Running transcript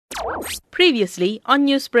Previously on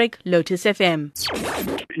Newsbreak, Lotus FM.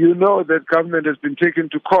 You know that government has been taken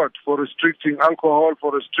to court for restricting alcohol,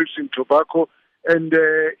 for restricting tobacco, and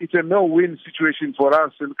it's a no-win situation for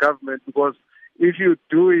us in government, because if you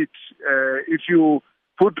do it, if you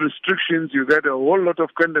put restrictions, you get a whole lot of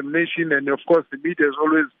condemnation, and of course the media is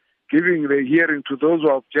always giving the hearing to those who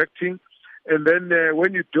are objecting. And then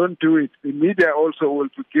when you don't do it, the media also will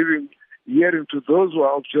be giving hearing to those who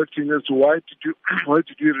are objecting as to why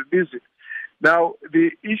did you release it. Now,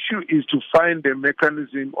 the issue is to find a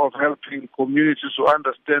mechanism of helping communities to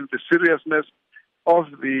understand the seriousness of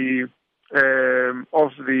the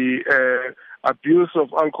abuse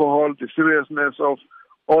of alcohol, the seriousness of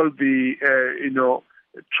all the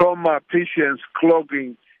trauma patients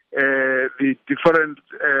clogging the different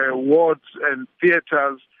wards and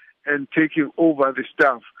theaters and taking over the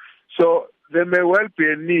staff. So there may well be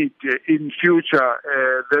a need in future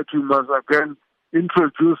that we must again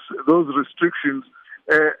introduce those restrictions.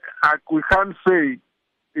 We can't say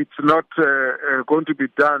it's not going to be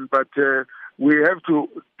done, but we have to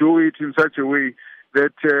do it in such a way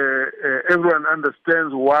that everyone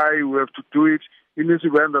understands why we have to do it. It needs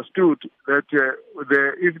to be understood that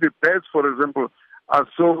if the beds, for example, are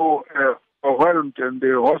so overwhelmed and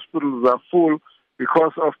the hospitals are full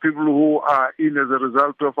because of people who are in as a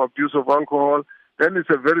result of abuse of alcohol, then it's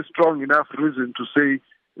a very strong enough reason to say,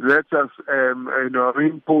 let us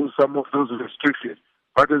reimpose some of those restrictions.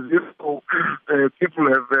 But as you know, people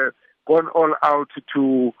have gone all out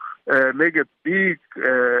to make a big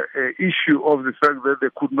issue of the fact that they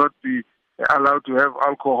could not be allowed to have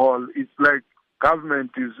alcohol. It's like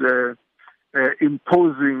government is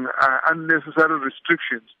imposing unnecessary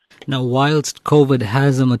restrictions. Now, whilst COVID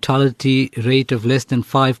has a mortality rate of less than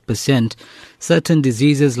 5%, certain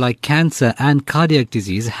diseases like cancer and cardiac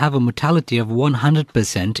disease have a mortality of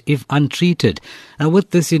 100% if untreated. Now, with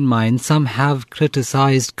this in mind, some have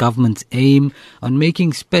criticised government's aim on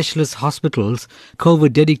making specialist hospitals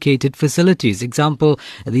COVID-dedicated facilities. Example,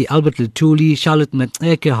 the Albert Luthuli, Charlotte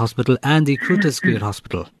Maxeke Hospital and the Groote Schuur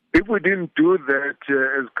Hospital. If we didn't do that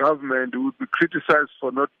as government, we would be criticized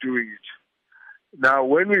for not doing it. Now,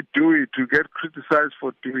 when we do it, we get criticized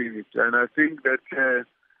for doing it. And I think that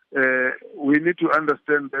we need to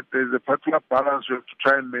understand that there's a particular balance we have to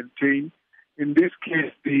try and maintain. In this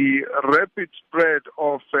case, the rapid spread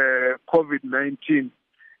of COVID-19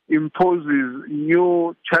 imposes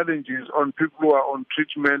new challenges on people who are on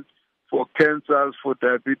treatment for cancers, for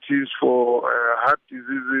diabetes, for heart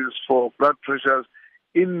diseases, for blood pressures,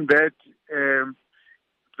 in that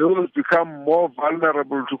those become more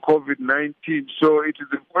vulnerable to COVID-19. So it is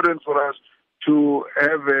important for us to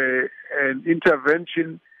have an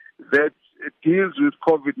intervention that deals with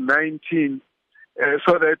COVID-19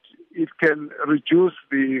 so that it can reduce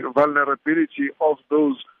the vulnerability of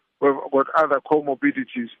those who have got other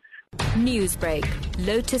comorbidities. Newsbreak,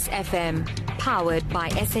 Lotus FM, powered by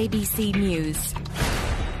SABC News.